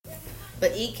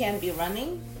but it can be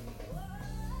running.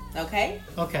 Okay?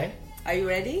 Okay. Are you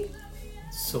ready?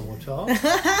 Sort of.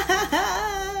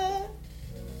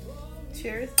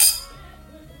 Cheers.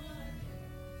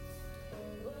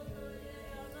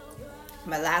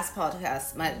 My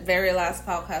very last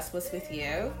podcast was with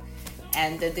you.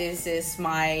 And this is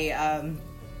my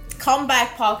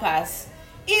comeback podcast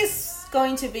is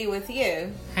going to be with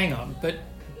you. Hang on, but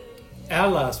our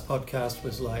last podcast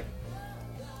was like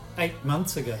 8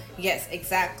 months ago. Yes,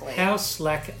 exactly. How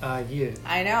slack are you?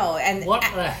 I know. And what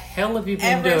the hell have you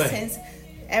been doing?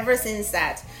 Ever since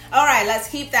that. All right, let's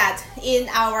keep that in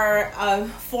our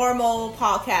formal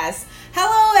podcast.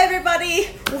 Hello, everybody.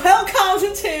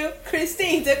 Welcome to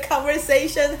Christine, the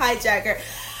Conversation Hijacker.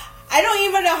 I don't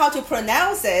even know how to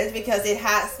pronounce it because it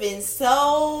has been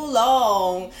so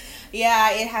long.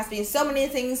 Yeah, it has been so many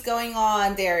things going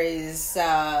on. There is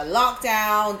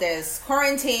lockdown, there's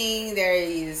quarantine, there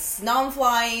is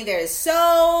non-flying, there's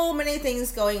so many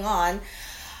things going on.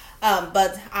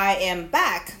 But I am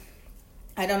back.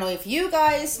 I don't know if you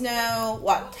guys know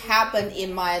what happened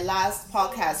in my last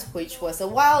podcast, which was a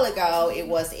while ago. It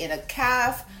was in a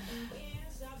cave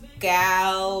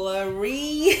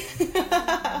gallery.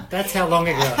 That's how long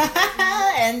ago?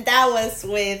 And that was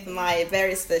with my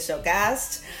very special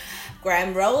guest,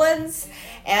 Graham Rowlands.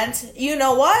 And you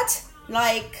know what?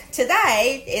 Like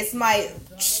today, it's my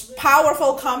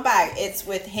powerful comeback. It's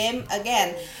with him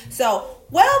again. So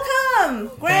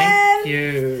welcome, Graham. Thank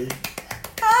you.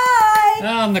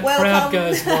 Hi. And the crowd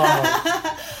goes wild.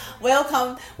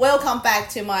 Welcome back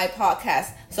to my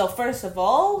podcast. So first of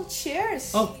all,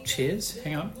 cheers. Oh, cheers.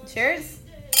 Hang on. Cheers.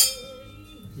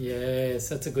 Yes,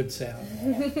 that's a good sound.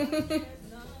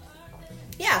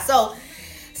 Yeah, so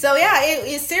yeah,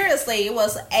 it seriously, it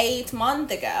was 8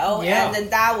 months ago. Yeah. And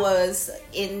then that was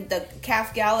in the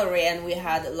CAF gallery and we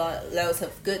had loads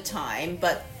of good time.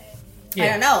 But I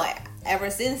don't know, ever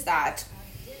since that,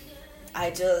 I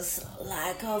just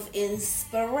lack of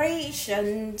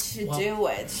inspiration to do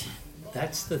it.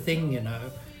 That's the thing, you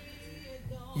know.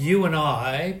 You and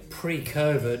I,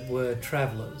 pre-COVID, were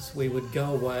travellers. We would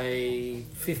go away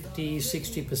 50,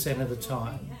 60% of the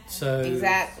time. So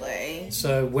Exactly.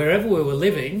 So wherever we were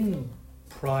living,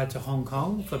 prior to Hong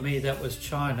Kong, for me that was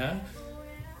China,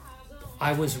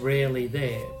 I was rarely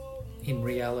there in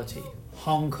reality.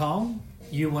 Hong Kong,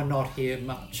 you were not here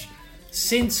much.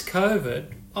 Since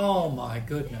COVID, oh my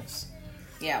goodness.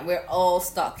 Yeah, we're all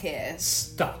stuck here.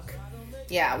 Stuck.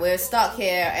 Yeah, we're stuck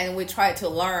here and we try to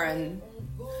learn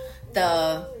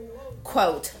the,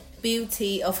 quote,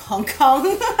 beauty of Hong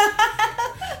Kong.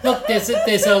 Look, there's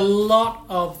a lot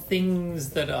of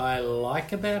things that I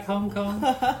like about Hong Kong,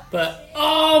 but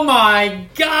oh my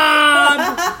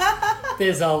God,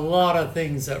 there's a lot of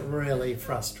things that really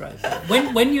frustrate me.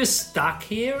 When you're stuck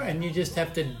here and you just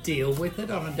have to deal with it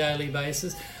on a daily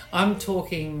basis, I'm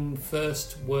talking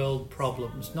first world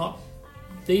problems.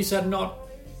 These are not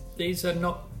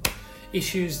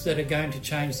issues that are going to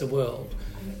change the world,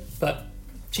 but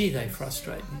gee, they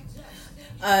frustrate me.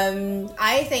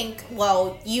 I think,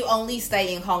 well, you only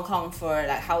stay in Hong Kong for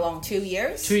like how long? 2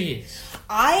 years? 2 years.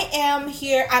 I am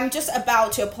here. I'm just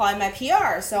about to apply my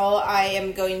PR, so I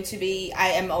am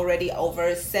already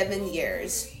over 7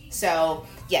 years. So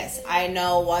yes, I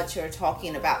know what you're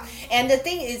talking about. And the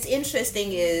thing is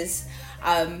interesting is,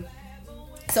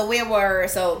 so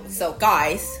guys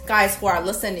who are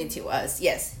listening to us,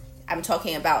 yes, I'm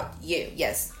talking about you.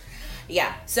 Yes.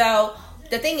 Yeah. So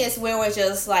the thing is, we were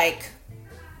just like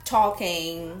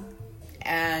talking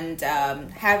and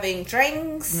having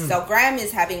drinks. So Graham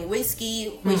is having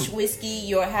whiskey. Which whiskey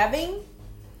you're having?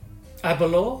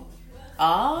 Aberlour.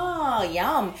 Oh,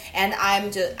 yum! And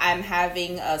I'm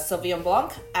having a Sauvignon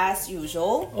Blanc as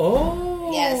usual.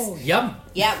 Oh, yes, yum.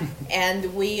 Yep.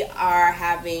 And we are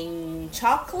having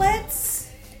chocolates.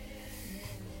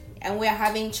 And we are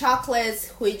having chocolates,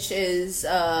 which is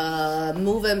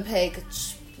Movenpick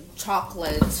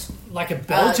chocolate. Like a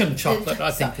Belgian chocolate, I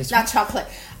think. Not chocolate,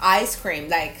 ice cream.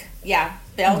 Like, yeah,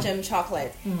 Belgian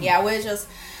chocolate. Yeah, we're just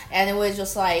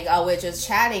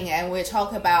chatting and we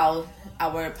talk about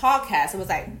our podcast. It was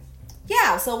like,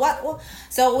 yeah, so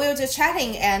we were just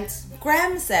chatting and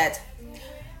Graham said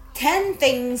 10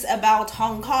 things about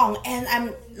Hong Kong. And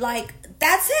I'm like,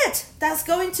 that's it. That's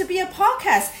going to be a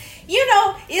podcast. You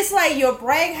know, it's like your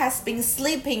brain has been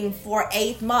sleeping for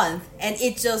 8 months and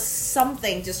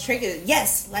something just triggered.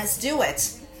 Yes, let's do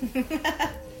it.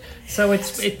 So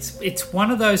it's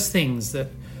one of those things that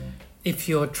if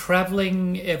you're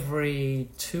traveling every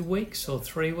 2 weeks or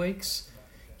 3 weeks,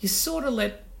 you sort of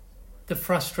let the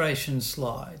frustration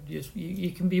slide.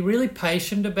 You can be really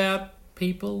patient about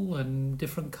people and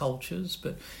different cultures,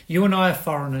 but you and I are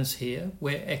foreigners here.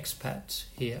 We're expats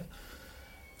here.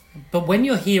 But when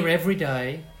you're here every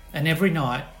day and every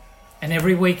night and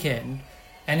every weekend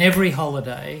and every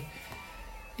holiday,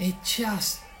 it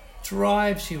just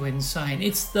drives you insane.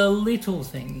 It's the little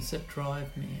things that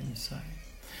drive me insane.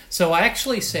 So I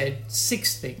actually said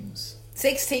 6 things.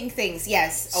 16 things,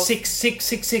 yes. Oh. 6.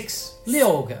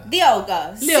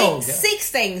 Lyoga.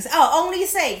 Six things. Oh, only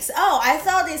 6. Oh, I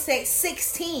thought it said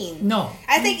 16. No.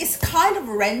 I think it's kind of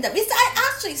random. It's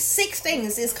actually 6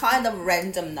 things is kind of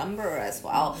random number as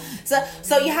well.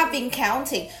 So you have been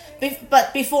counting.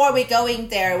 But before we go in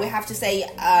there, we have to say,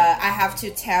 I have to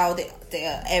tell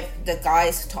the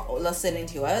guys listening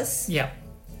to us. Yeah.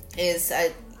 Is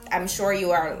I'm sure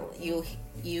you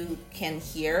can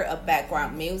hear a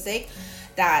background music.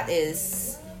 That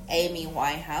is Amy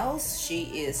Winehouse. She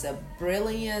is a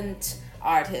brilliant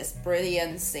artist,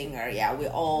 brilliant singer. Yeah, we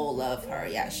all love her.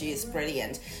 Yeah, she is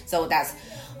brilliant. So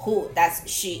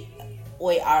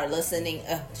we are listening.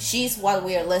 She's what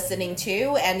we are listening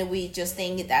to, and we just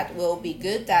think that will be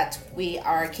good that we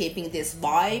are keeping this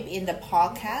vibe in the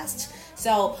podcast.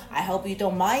 So I hope you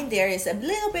don't mind. There is a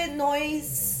little bit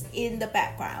noise in the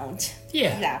background.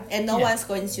 Yeah. And no one's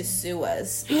going to sue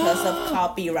us because of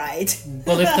copyright.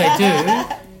 Well, if they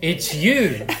do, it's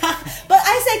you. But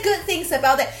I say good things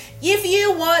about it. If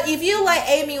you like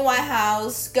Amy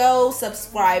Winehouse, go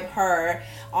subscribe her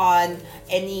on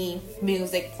any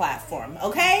music platform,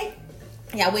 okay?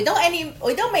 Yeah, we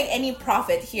don't make any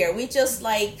profit here. We just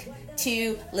like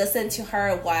to listen to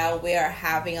her while we are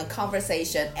having a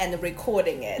conversation and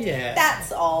recording it. Yeah.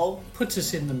 That's all. Puts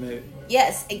us in the mood.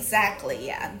 Yes, exactly.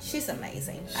 Yeah, she's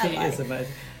amazing. She is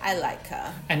amazing. I like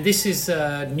her. And this is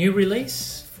a new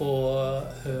release for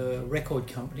her record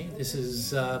company. This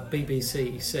is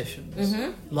BBC sessions,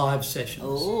 live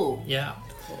sessions. Ooh. Yeah.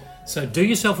 So do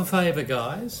yourself a favour,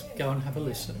 guys. Go and have a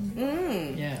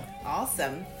listen. Yeah.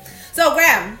 Awesome. So,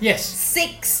 Graham. Yes.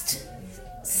 Six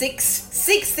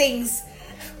things.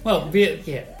 Well,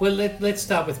 yeah. Well, let's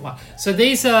start with one. So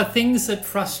these are things that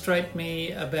frustrate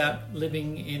me about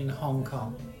living in Hong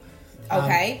Kong.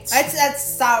 Okay. Let's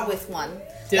start with one.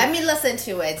 Yeah. Let me listen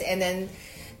to it, and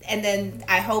then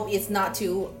I hope it's not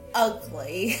too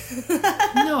ugly.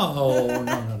 No.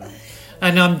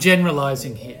 And I'm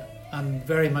generalising here. I'm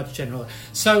very much general.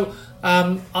 So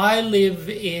I live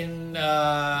in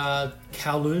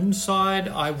Kowloon side.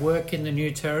 I work in the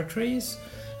New Territories.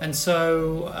 And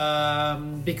so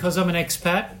because I'm an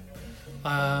expat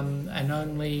and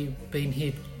only been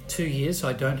here 2 years,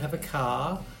 I don't have a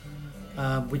car,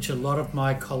 which a lot of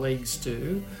my colleagues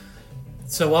do.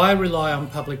 So I rely on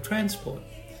public transport.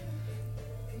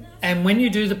 And when you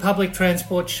do the public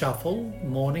transport shuffle,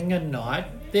 morning and night,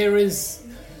 there's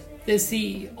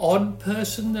the odd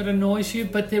person that annoys you,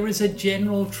 but there is a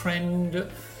general trend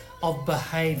of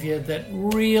behaviour that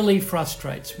really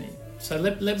frustrates me. So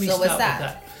let me start with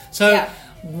that. So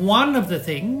one of the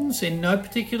things, in no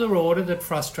particular order, that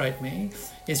frustrate me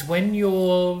is when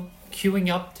you're queuing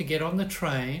up to get on the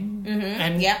train,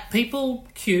 and people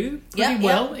queue pretty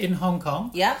well in Hong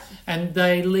Kong, and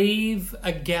they leave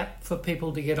a gap for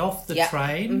people to get off the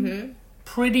train.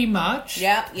 Pretty much.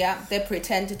 They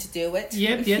pretended to do it.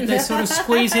 They sort of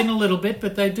squeeze in a little bit,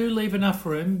 but they do leave enough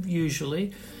room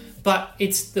usually. But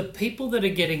it's the people that are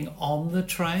getting on the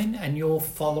train and you're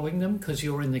following them because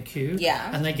you're in the queue.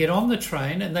 And they get on the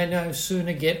train and they no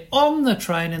sooner get on the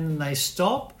train and then they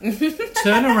stop,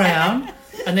 turn around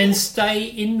and then stay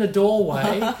in the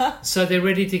doorway so they're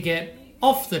ready to get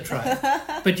off the train.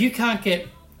 But you can't get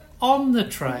on the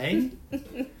train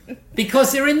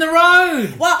because they're in the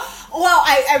road. Well,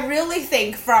 I really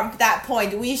think from that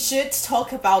point we should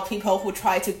talk about people who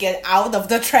try to get out of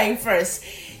the train first.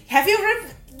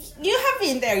 You have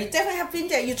been there. You definitely have been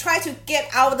there. You try to get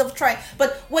out of the train,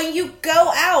 but when you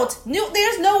go out,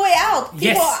 there's no way out.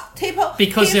 People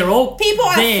they're all people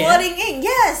are there. flooding in.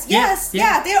 Yes.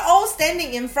 They're all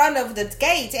standing in front of the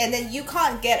gate, and then you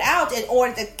can't get out, or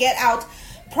the get out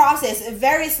process is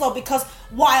very slow because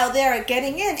while they're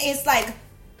getting in, it's like,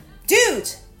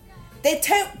 dude,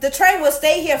 the train will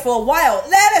stay here for a while.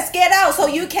 Let us get out so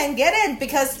you can get in,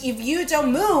 because if you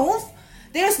don't move,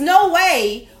 there's no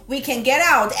way we can get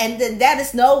out, and then that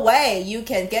is no way you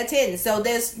can get in. So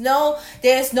there's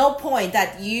no point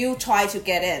that you try to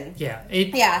get in.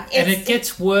 It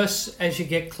gets worse as you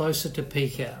get closer to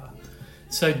peak hour.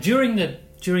 So during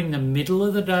the middle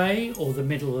of the day or the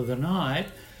middle of the night,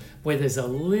 where there's a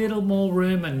little more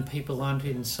room and people aren't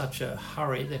in such a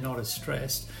hurry, they're not as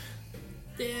stressed,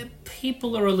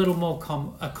 people are a little more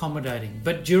accommodating.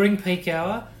 But during peak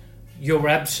hour, you're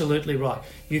absolutely right.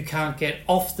 You can't get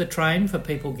off the train for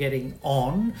people getting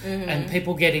on, and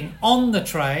people getting on the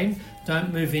train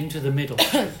don't move into the middle.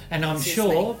 And I'm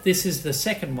sure this is the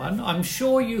second one. I'm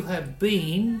sure you have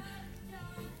been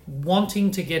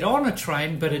wanting to get on a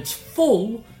train, but it's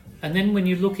full. And then when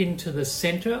you look into the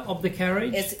centre of the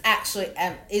carriage, it's actually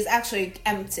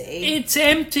empty. It's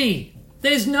empty.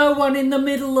 There's no one in the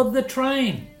middle of the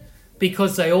train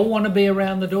because they all want to be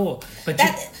around the door, but you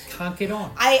can't get on.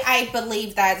 I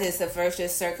believe that is a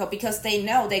vicious circle because they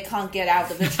know they can't get out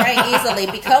of the train easily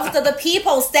because of the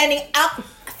people standing up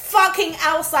fucking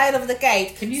outside of the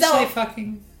gate. Can you say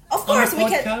fucking? Of course we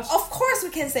can. Of course we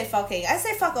can say fucking. I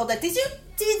say fuck all the. Did you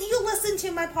listen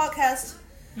to my podcast?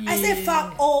 I say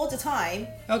fuck all the time.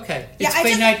 Okay. It's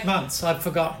been 8 months. I've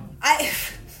forgotten.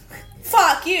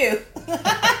 Fuck you.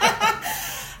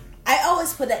 I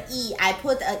always put an E. I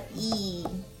put an E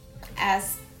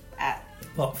as...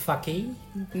 What, fucky?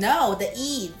 No, the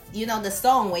E. You know the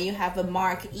song when you have a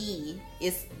mark E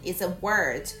is a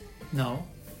word. No.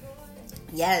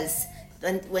 Yes.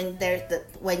 When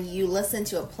you listen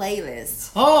to a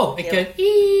playlist. Oh, it goes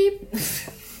eep.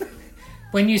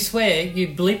 When you swear, you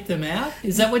bleep them out?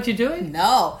 Is that what you're doing?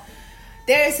 No.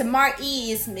 There is a mark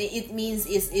E. It means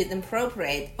it's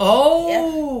inappropriate.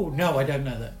 Oh, yeah. No, I don't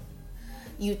know that.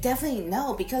 You definitely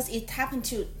know because it happened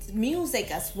to music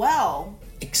as well.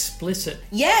 Explicit.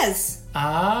 Yes.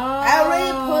 I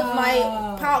already put my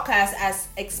podcast as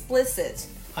explicit.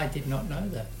 I did not know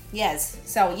that. Yes.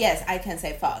 So, yes, I can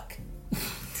say fuck.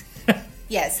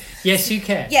 Yes. Yes, you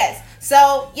can. Yes.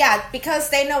 So, yeah, because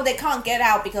they know they can't get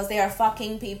out because they are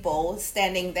fucking people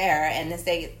standing there and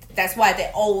that's why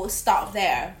they all stop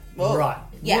there. Whoa. Right.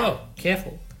 Yeah. Whoa,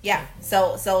 careful. Yeah.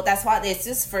 So that's why it's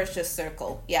just vicious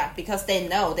circle. Yeah, because they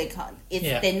know they can't.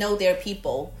 They know their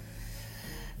people.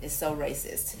 It's so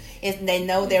racist. They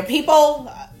know their people,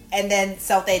 and then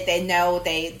so they know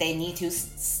they need to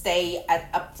stay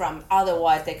up front.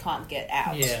 Otherwise, they can't get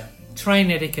out. Yeah.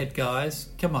 Train etiquette, guys.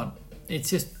 Come on. It's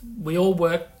just we all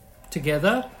work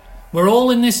together. We're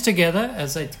all in this together,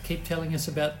 as they keep telling us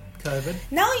about COVID.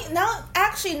 Now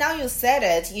you said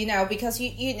it, because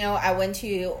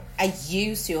I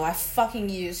fucking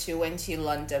used to went to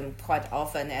London quite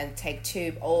often and take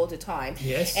tube all the time.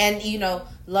 Yes. And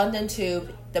London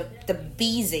tube, the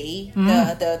busy,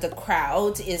 the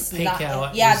crowd is peak not.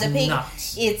 Hour Yeah, is the peak.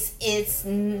 Nuts.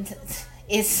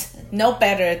 It's no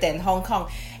better than Hong Kong,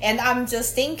 and I'm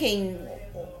just thinking.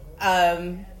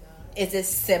 Is it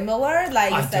similar?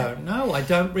 Like I don't know. I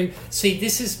don't see.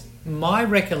 This is my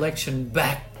recollection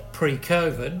back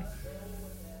pre-COVID.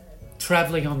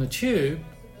 Travelling on the tube,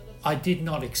 I did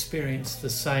not experience the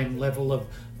same level of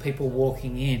people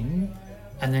walking in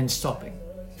and then stopping.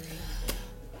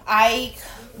 I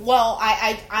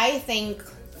think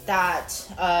that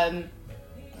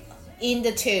in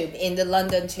the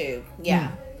London tube,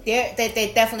 yeah.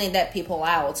 They definitely let people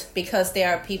out because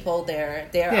there are people there.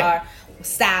 There are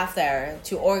staff there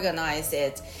to organize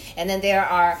it, and then there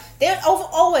are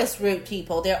always rude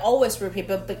people. There are always rude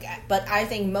people, but I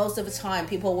think most of the time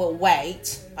people will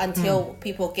wait until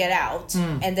people get out,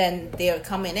 and then they're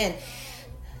coming in.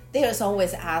 There's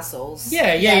always assholes.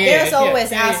 There's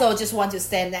always assholes just want to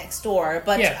stand next door,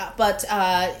 but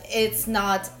it's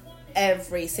not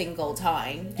every single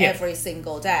time, every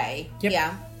single day. Yep.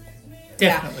 Yeah.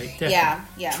 Definitely. Yeah.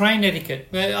 Train etiquette.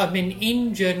 I mean,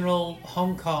 in general,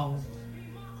 Hong Kong,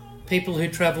 people who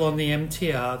travel on the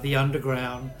MTR, the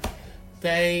underground,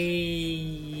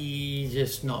 they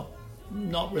just not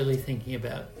really thinking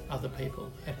about other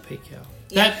people at peak hour.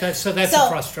 That's a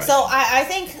frustration. So I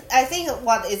think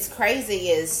what is crazy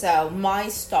is my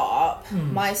stop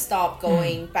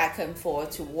going back and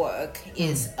forth to work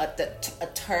is at a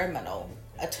terminal.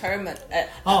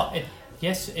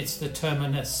 Yes, it's the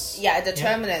terminus. Yeah, the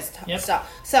terminus stop.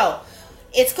 So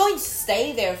it's going to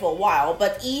stay there for a while,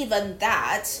 but even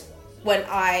that, when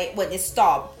it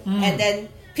stopped, and then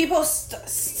people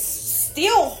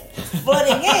still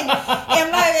flooding in,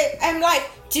 I'm like,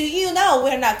 do you know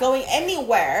we're not going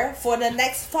anywhere for the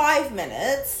next 5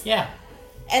 minutes? Yeah.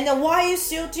 And then why are you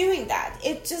still doing that?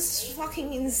 It's just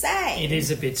fucking insane. It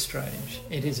is a bit strange.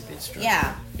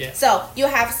 Yeah. So you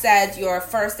have said your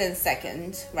first and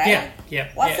second, right? Yeah.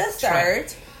 What's the third?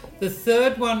 Right. The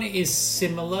third one is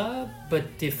similar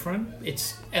but different.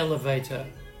 It's elevator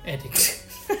etiquette.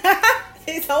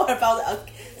 It's all about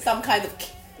some kind of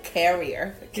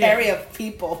carrier of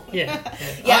people. Yeah.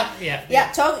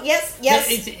 Yes.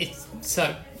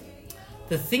 So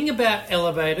the thing about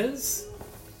elevators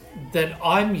that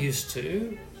I'm used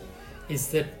to is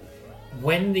that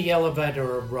when the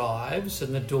elevator arrives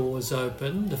and the doors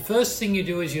open, the first thing you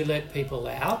do is you let people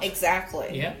out.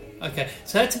 Exactly. Yeah. Okay.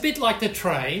 So that's a bit like the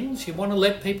trains. You want to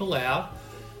let people out.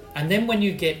 And then when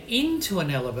you get into an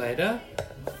elevator,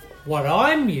 what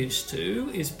I'm used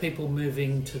to is people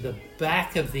moving to the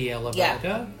back of the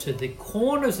elevator, to the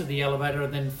corners of the elevator,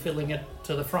 and then filling it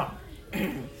to the front.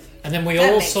 And then we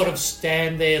all sort of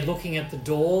stand there looking at the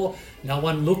door. No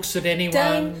one looks at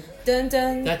anyone. Dun,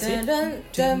 dun, That's dun, it. dun,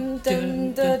 dun,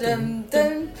 dun, dun, dun,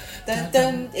 dun, dun,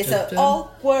 dun. It's an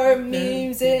awkward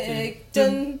music.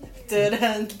 Dun, dun,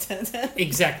 dun, dun, dun.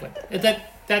 Exactly.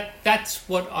 That's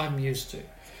what I'm used to.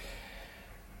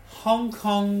 Hong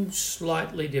Kong,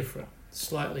 slightly different.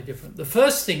 The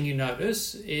first thing you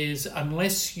notice is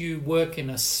unless you work in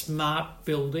a smart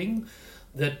building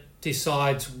that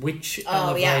decides which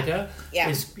elevator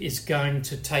is going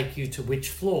to take you to which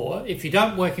floor. If you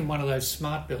don't work in one of those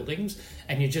smart buildings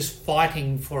and you're just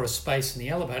fighting for a space in the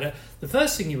elevator, the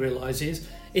first thing you realise is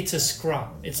it's a scrum.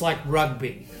 It's like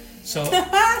rugby. So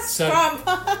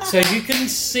you can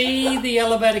see the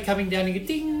elevator coming down and you go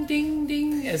ding, ding,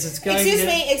 ding as it's going down.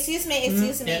 Excuse me.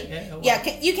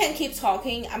 You can keep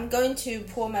talking. I'm going to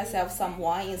pour myself some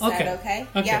wine instead, okay?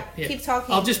 Yeah, keep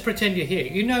talking. I'll just pretend you're here.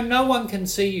 You know, no one can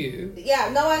see you. Yeah,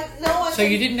 no one. So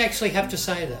you didn't actually have to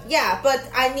say that. Yeah, but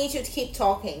I need you to keep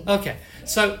talking. Okay,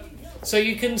 so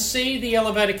you can see the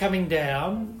elevator coming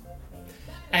down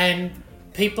and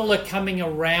people are coming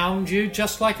around you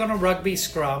just like on a rugby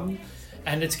scrum,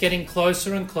 and it's getting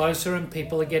closer and closer, and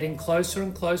people are getting closer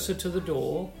and closer to the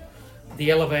door, the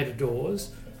elevator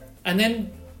doors, and then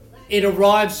it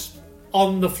arrives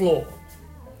on the floor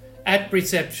at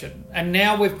reception, and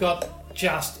now we've got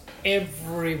just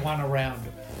everyone around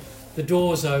it. The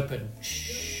doors open.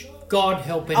 Shh, God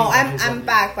help anyone. I'm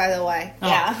back, by the way. Oh.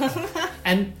 Yeah.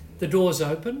 And the doors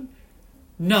open.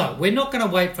 No, we're not going to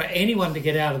wait for anyone to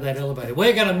get out of that elevator.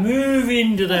 We're going to move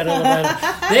into that elevator.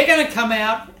 They're going to come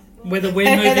out whether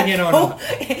we're moving in or not.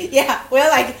 Yeah, we're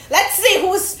like, let's see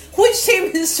which team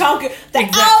is stronger, the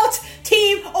out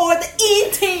team or the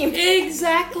in team.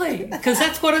 Exactly, because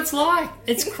that's what it's like.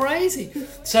 It's crazy.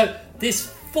 So this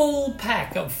full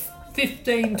pack of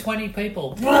 15, 20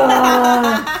 people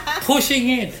pushing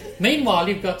in. Meanwhile,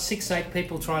 you've got 6-8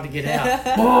 people trying to get out.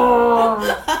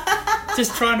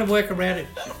 Just trying to work around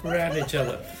each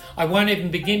other. I won't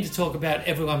even begin to talk about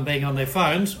everyone being on their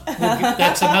phones.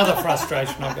 That's another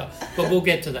frustration I've got. But we'll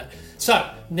get to that. So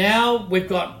now we've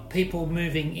got people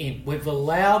moving in. We've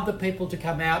allowed the people to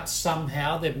come out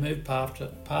somehow. They've moved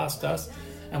past us.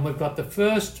 And we've got the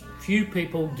first few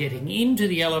people getting into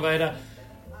the elevator,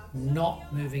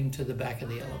 not moving to the back of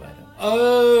the elevator.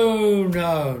 Oh,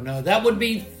 no. That would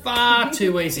be far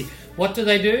too easy. What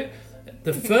do?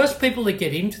 The first people that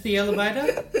get into the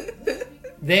elevator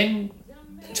then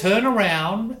turn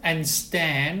around and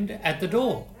stand at the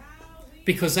door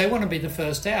because they want to be the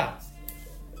first out.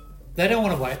 They don't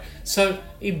want to wait. So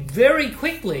very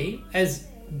quickly, as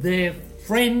their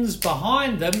friends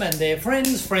behind them and their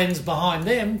friends' friends behind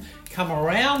them come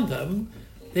around them,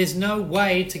 there's no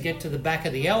way to get to the back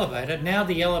of the elevator. Now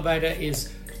the elevator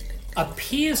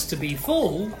appears to be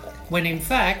full when in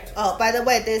fact... Oh, by the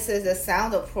way, this is the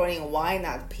sound of pouring wine,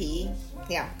 not pee.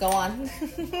 Yeah, go on.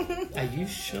 Are you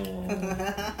sure?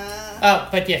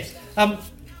 But yes.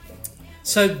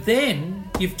 So then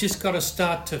you've just got to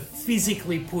start to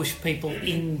physically push people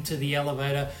into the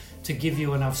elevator to give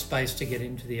you enough space to get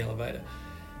into the elevator.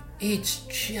 It's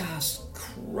just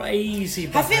crazy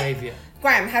behavior.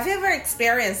 Graham, have you ever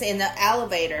experienced in the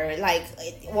elevator, like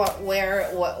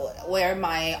where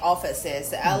my office is?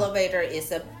 The elevator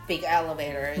is a big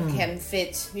elevator. It can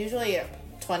fit usually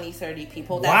 20, 30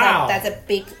 people. That's a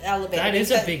big elevator. That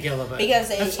is a big elevator. Because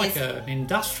it's like an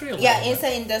industrial elevator. Yeah, it's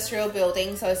an industrial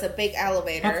building, so it's a big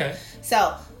elevator. Okay.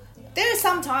 So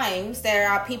sometimes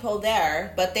there are people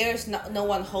there, but there's no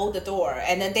one hold the door.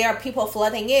 And then there are people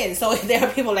flooding in, so there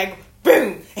are people like...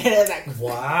 boom! And it's like,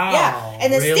 wow. Yeah,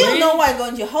 and there's really? Still no one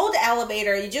going to hold the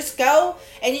elevator. You just go,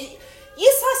 and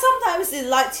you sometimes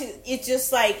it's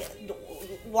just like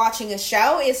watching a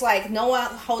show. It's like no one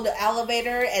hold the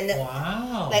elevator, and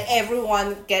like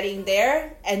everyone getting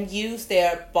there and use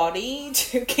their body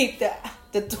to keep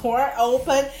the door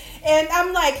open. And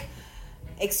I'm like,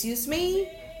 excuse me,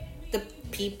 the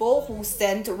people who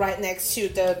stand right next to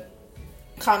the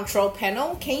control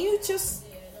panel, can you just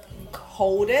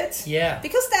hold it? Yeah.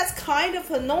 Because that's kind of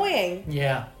annoying.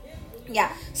 Yeah.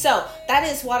 Yeah. So that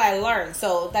is what I learned.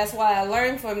 So that's what I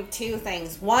learned from two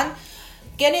things. One,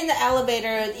 get in the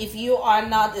elevator if you are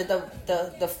not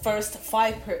the first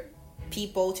 5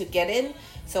 people to get in.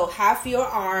 So have your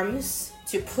arms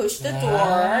to push the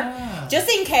door, just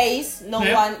in case no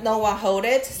one hold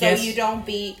it, so you don't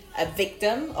be a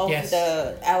victim of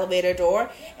the elevator door.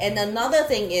 And another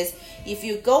thing is, if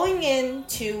you're going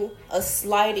into a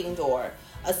sliding door,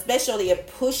 especially a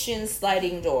push-in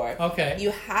sliding door,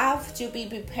 you have to be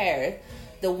prepared.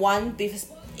 The one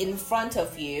in front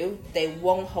of you, they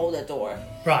won't hold the door,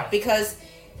 right? Because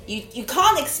you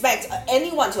can't expect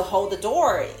anyone to hold the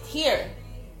door here.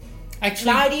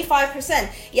 Actually, 95%.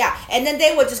 Yeah, and then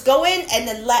they will just go in and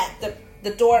then let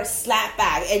the door slap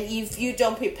back. And if you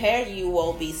don't prepare, you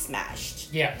will be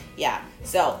smashed. Yeah. Yeah.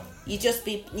 So you just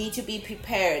need to be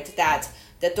prepared that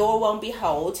the door won't be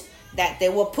held, that they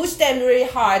will push them really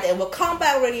hard and will come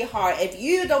back really hard. If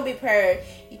you don't prepare,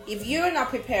 if you're not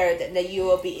prepared, then you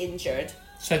will be injured.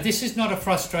 So this is not a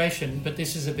frustration, but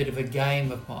this is a bit of a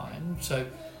game of mine. So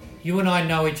you and I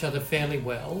know each other fairly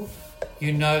well.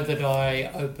 You know that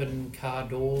I open car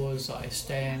doors, I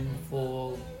stand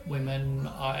for women,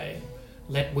 I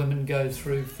let women go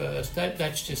through first.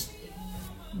 That's just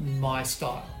my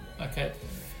style, okay?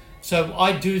 So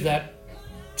I do that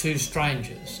to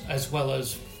strangers as well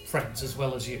as friends, as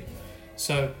well as you.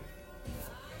 So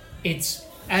it's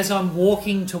as I'm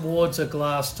walking towards a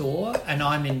glass door and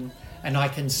I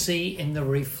can see in the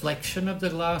reflection of the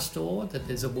glass door that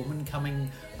there's a woman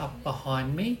coming up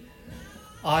behind me,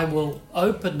 I will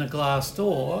open the glass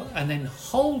door and then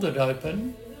hold it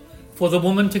open for the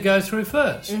woman to go through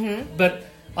first. Mm-hmm. But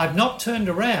I've not turned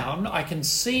around. I can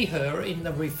see her in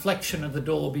the reflection of the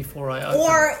door before I open it.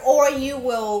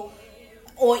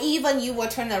 Or even you will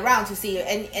turn around to see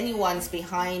anyone's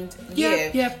behind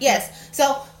you. Yeah. Yes.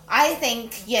 So I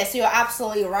think, yes, you're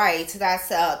absolutely right.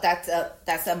 That's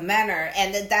a manner,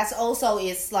 and that's also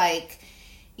is like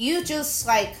you just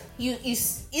like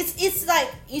it's like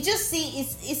you just see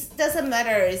it doesn't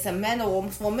matter. It's a man or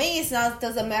woman. For me, it's not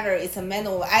doesn't matter. It's a man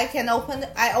or woman.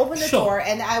 I open the door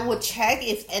and I would check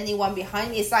if anyone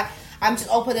behind me. It's like I'm just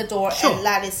open the door and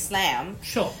let it slam.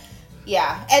 Sure.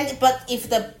 Yeah, but if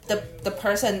the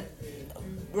person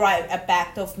right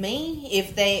back of me,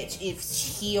 if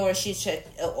he or she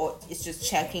or is just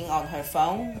checking on her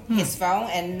phone, his phone,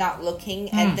 and not looking,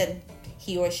 and then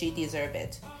he or she deserve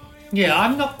it. Yeah,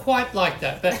 I'm not quite like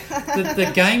that, but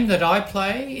the game that I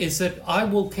play is that I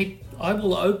will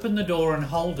open the door and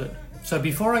hold it. So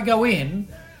before I go in,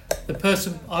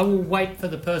 I will wait for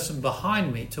the person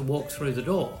behind me to walk through the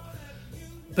door.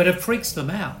 But it freaks them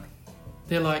out.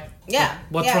 They're like,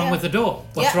 what's wrong with the door?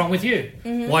 What's wrong with you?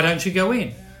 Mm-hmm. Why don't you go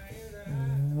in?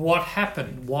 What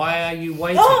happened? Why are you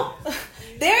waiting? Oh,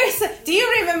 do you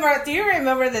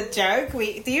remember the joke?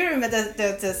 Do you remember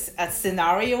the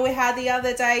scenario we had the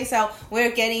other day? So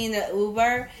we're getting in the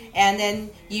Uber, and then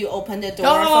you open the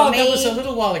door for me. That was a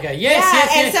little while ago. Yes.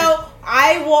 So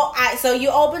so you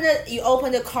open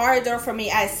the car door for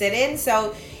me. I sit in.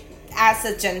 So as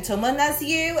a gentleman as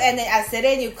you, and then I sit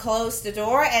in, you close the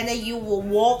door, and then you will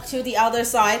walk to the other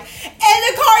side, and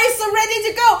the car is ready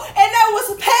to go, and I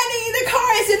was panicking in the car.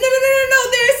 I said, no,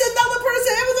 there's another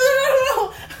person.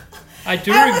 No. I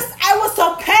was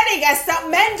so panicked. I stopped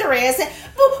Mandarin. I said,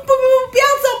 不要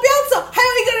走，还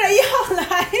有一个人要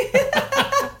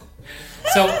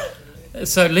来。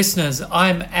So listeners,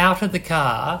 I'm out of the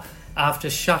car after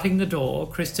shutting the door.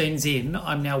 Christine's in.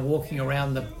 I'm now walking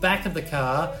around the back of the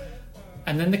car.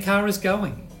 And then the car is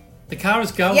going.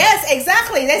 Yes,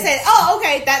 exactly. They said, "Oh,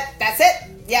 okay, that's it."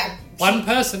 Yeah. One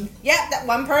person. Yeah, that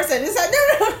one person. It's like,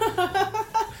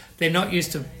 no.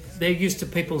 They're used to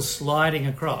people sliding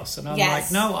across, and I'm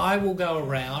like, no, I will go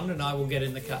around and I will get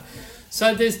in the car.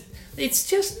 So it's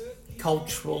just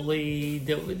culturally,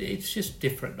 it's just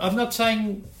different. I'm not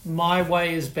saying my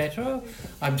way is better.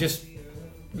 I'm just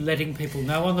letting people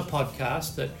know on the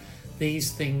podcast that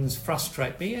these things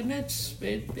frustrate me, and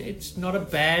it's not a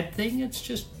bad thing. It's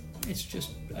just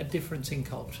a difference in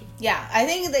culture. Yeah, I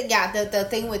think that the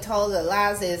thing we told the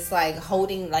last is like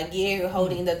holding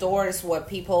the doors where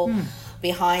people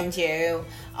behind you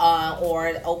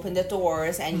or open the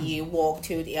doors and you walk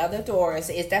to the other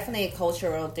doors. It's definitely a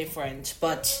cultural difference,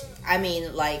 but I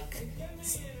mean like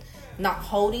not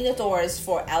holding the doors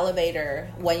for elevator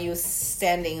when you're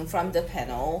standing from the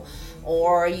panel,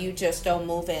 or you just don't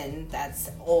move in.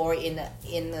 Or in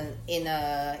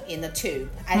a tube.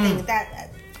 I think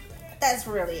that's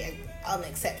really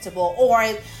unacceptable. Or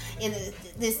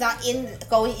it's not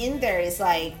going in there. It's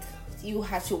like you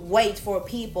have to wait for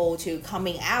people to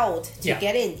coming out to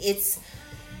get in. It's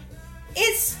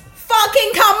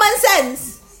fucking common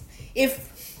sense.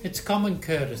 It's common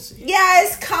courtesy. Yeah,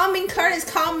 it's common courtesy,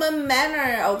 common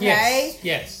manner. Okay.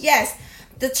 Yes. Yes.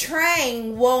 The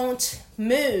train won't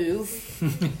move,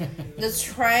 the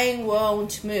train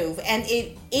won't move. And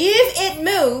if it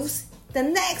moves, the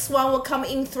next one will come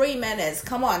in 3 minutes.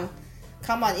 Come on.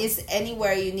 It's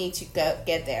anywhere you need to get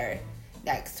there.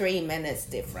 Like 3 minutes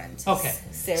difference. Okay.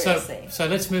 Seriously. So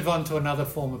let's move on to another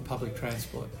form of public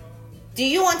transport. Do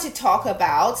you want to talk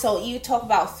about, so you talk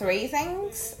about 3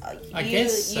 things I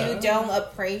guess so. You don't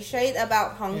appreciate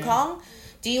about Hong Kong?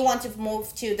 Do you want to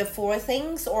move to the 4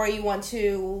 things, or you want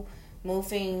to move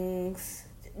things,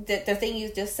 the thing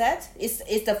you just said? Is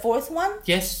the 4th one?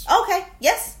 Yes. Okay,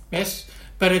 yes. Yes,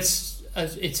 but it's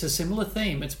a similar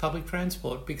theme. It's public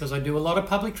transport, because I do a lot of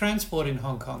public transport in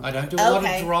Hong Kong. I don't do a lot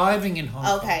of driving in Hong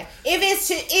Kong. Okay. If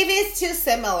it's too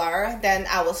similar, then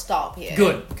I will stop here.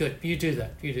 Good. You do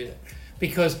that.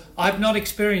 Because I've not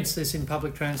experienced this in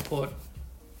public transport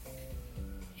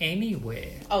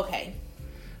anywhere. Okay.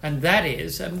 And that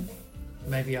is, and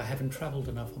maybe I haven't travelled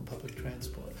enough on public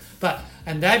transport,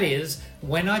 and that is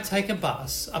when I take a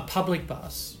bus, a public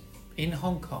bus in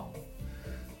Hong Kong,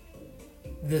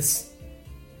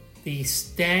 the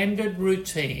standard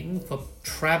routine for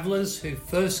travellers who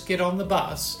first get on the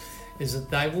bus is that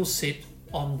they will sit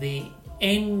on the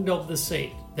end of the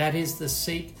seat. That is the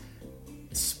seat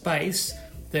space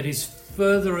that is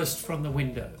furthest from the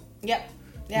window. Yep.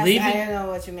 Yes, I don't know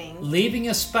what you mean. Leaving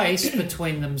a space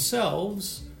between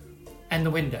themselves and the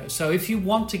window. So if you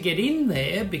want to get in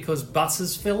there, because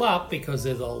buses fill up, because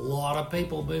there's a lot of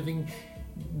people moving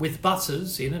with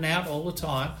buses in and out all the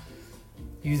time,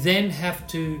 you then have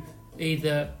to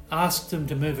either ask them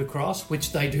to move across,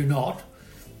 which they do not,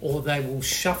 or they will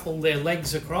shuffle their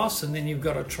legs across, and then you've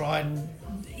got to try and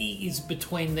ease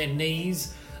between their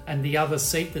knees and the other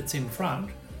seat that's in front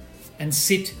and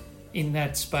sit in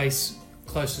that space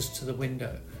closest to the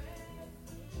window.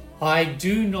 I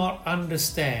do not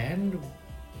understand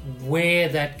where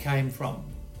that came from.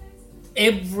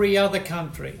 Every other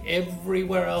country,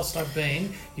 everywhere else I've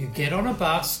been, you get on a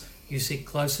bus, you sit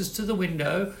closest to the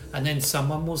window, and then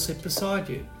someone will sit beside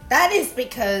you. That is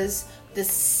because the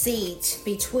seat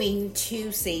between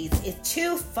 2 seats is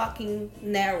too fucking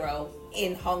narrow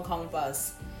in Hong Kong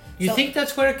bus. You think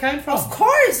that's where it came from? Of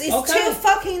course, it's too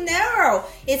fucking narrow.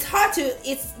 It's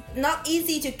it's not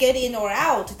easy to get in or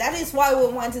out. That is why we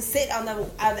want to sit on the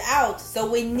out, so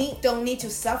we don't need to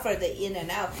suffer the in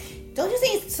and out. Don't you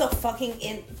think it's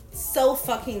so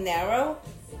fucking narrow?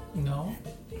 No.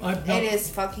 It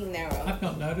is fucking narrow. I've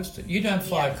not noticed it. You don't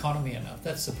fly economy enough.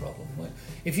 That's the problem.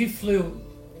 If you flew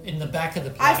in the back of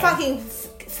the plane, I fucking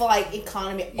fly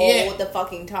economy all the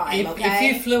fucking time. If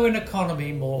you flew in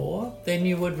economy more, then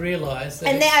you would realise that.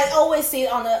 And then I always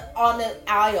sit on the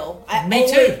aisle. I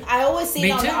always sit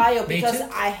on the aisle because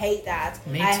I hate that.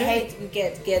 I hate to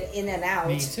get in and out.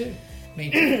 Me too.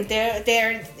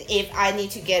 There. If I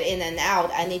need to get in and out,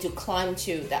 I need to climb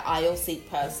to the aisle seat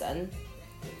person.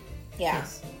 Yeah.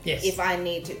 Yes. If I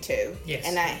needed to. Yes.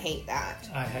 And I hate that.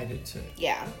 I hate it too.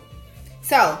 Yeah.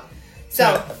 So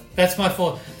that's my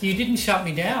fault. You didn't shut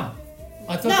me down.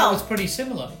 I thought that was pretty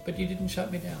similar, but you didn't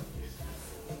shut me down.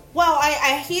 Well,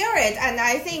 I hear it, and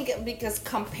I think because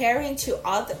comparing to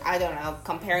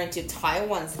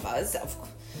Taiwan's bus,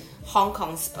 Hong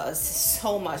Kong's bus is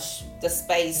so much, the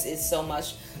space is so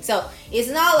much. So it's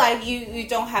not like you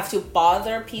don't have to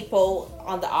bother people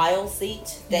on the aisle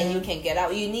seat, then you can get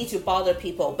out. You need to bother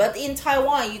people. But in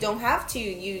Taiwan, you don't have to.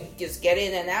 You just get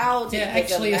in and out. Yeah,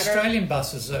 actually, Australian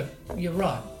buses are, you're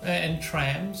right, and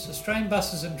trams. Australian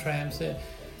buses and trams,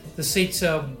 the seats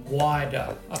are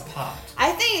wider apart.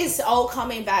 I think it's all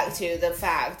coming back to the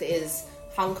fact is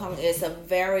Hong Kong is a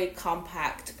very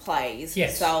compact place.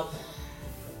 Yes. So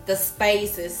the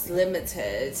space is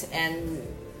limited, and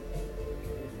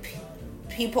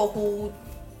people who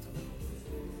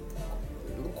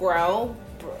grow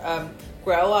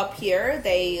up here,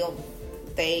 they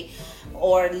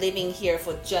or living here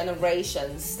for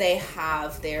generations, they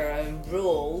have their own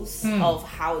rules of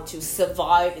how to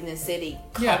survive in the city.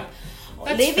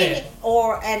 Living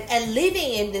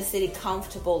in the city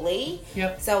comfortably.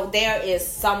 Yep. So there is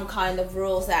some kind of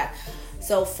rules that.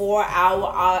 So for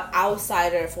our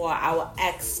outsider, for our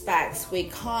expats, we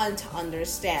can't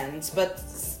understand. But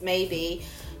maybe,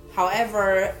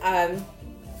 however,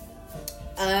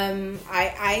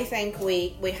 I think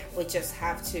we just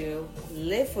have to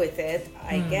live with it,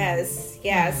 I guess.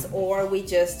 Yes, or we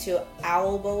just to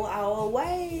elbow our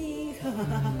way.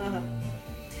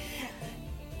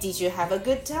 Did you have a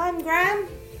good time, Graham?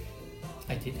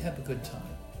 I did have a good time.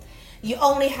 You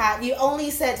only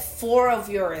said 4 of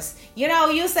yours. You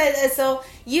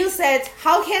said,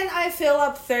 how can I fill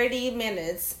up 30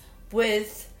 minutes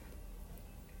with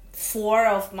 4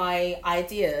 of my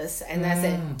ideas, and I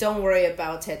said, don't worry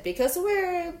about it because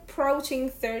we're approaching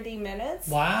 30 minutes.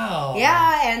 Wow.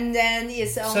 Yeah, and then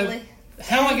it's only...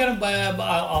 How am I going to...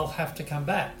 I'll have to come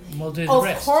back and we'll do the Of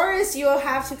rest. course, you'll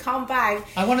have to come back.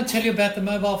 I want to tell you about the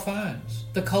mobile phones,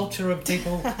 the culture of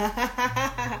people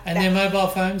and their mobile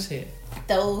phones here.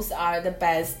 Those are the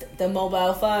best, the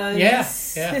mobile phones.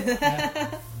 Yeah.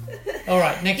 All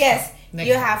right, next Yes, time. Next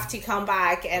you time. have to come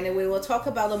back and we will talk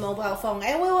about the mobile phone,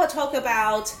 and we will talk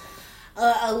about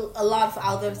a lot of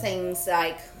other things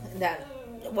like that.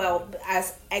 Well,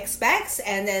 as expats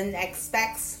and then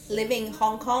expats living in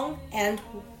Hong Kong and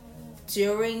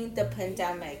during the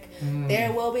pandemic,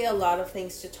 there will be a lot of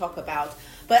things to talk about.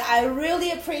 But I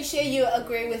really appreciate you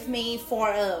agree with me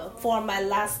for my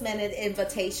last minute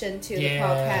invitation to the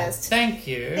podcast. Thank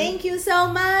you. Thank you so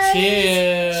much.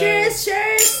 Cheers. Cheers,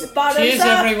 cheers. Bottoms Cheers,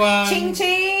 up. everyone. Ching,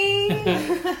 ching.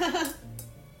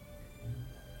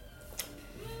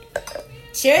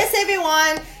 Cheers,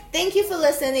 everyone. Thank you for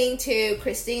listening to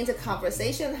Christine, the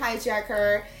Conversation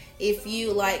Hijacker. If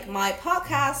you like my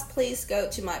podcast, please go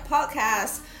to my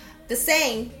podcast. The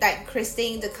same, like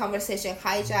Christine, the Conversation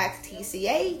Hijack,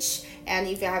 TCH. And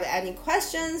if you have any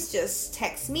questions, just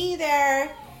text me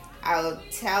there. I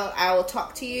will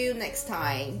talk to you next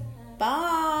time.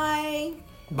 Bye.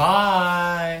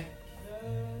 Bye.